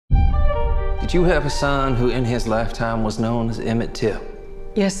Did you have a son who in his lifetime was known as Emmet Till?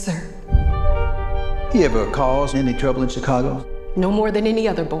 Yes, sir. He ever caused any trouble in Chicago? No more than any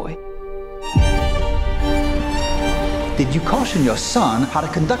other boy. Did you caution your son how to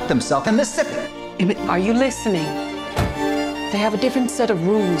conduct himself in Mississippi? Emmet, are you listening? They have a different set of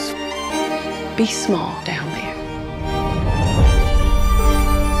rules. Be small down there.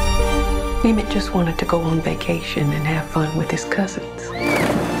 Emmet just wanted to go on vacation and have fun with his cousins.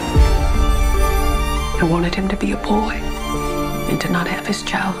 I wanted him to be a boy and to not have his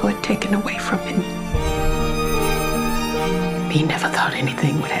childhood taken away from him. He never thought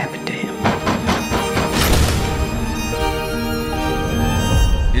anything would happen to him.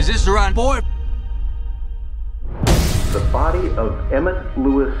 Is this the right boy? The body of Emmet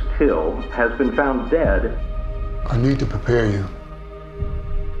Louis Till has been found dead. I need to prepare you.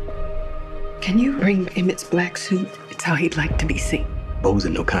 Can you bring Emmet's black suit? It's how he'd like to be seen. Bo's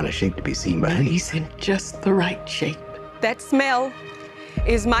in no kind of shape to be seen by him. He's in just the right shape. That smell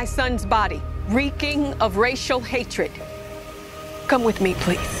is my son's body, reeking of racial hatred. Come with me,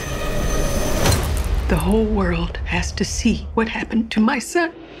 please. The whole world has to see what happened to my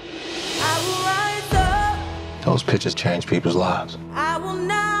son. Those pictures change people's lives.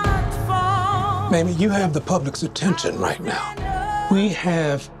 Mamie, you have the public's attention right now. We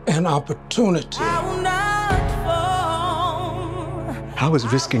have an opportunity. How is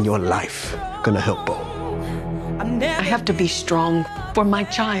risking your life gonna help Bo? I have to be strong for my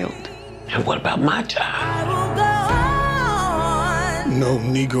child. And what about my child? No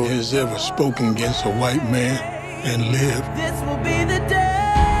Negro has ever spoken against a white man and lived. This will be the day.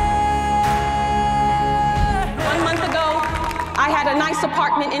 1 month ago, I had a nice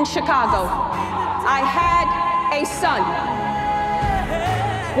apartment in Chicago. I had a son.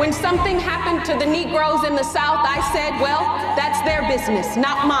 When something happened to the Negroes in the South, I said, well, that's their business,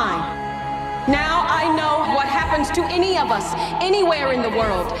 not mine. Now I know what happens to any of us, anywhere in the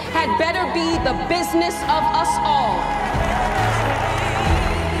world, had better be the business of us all.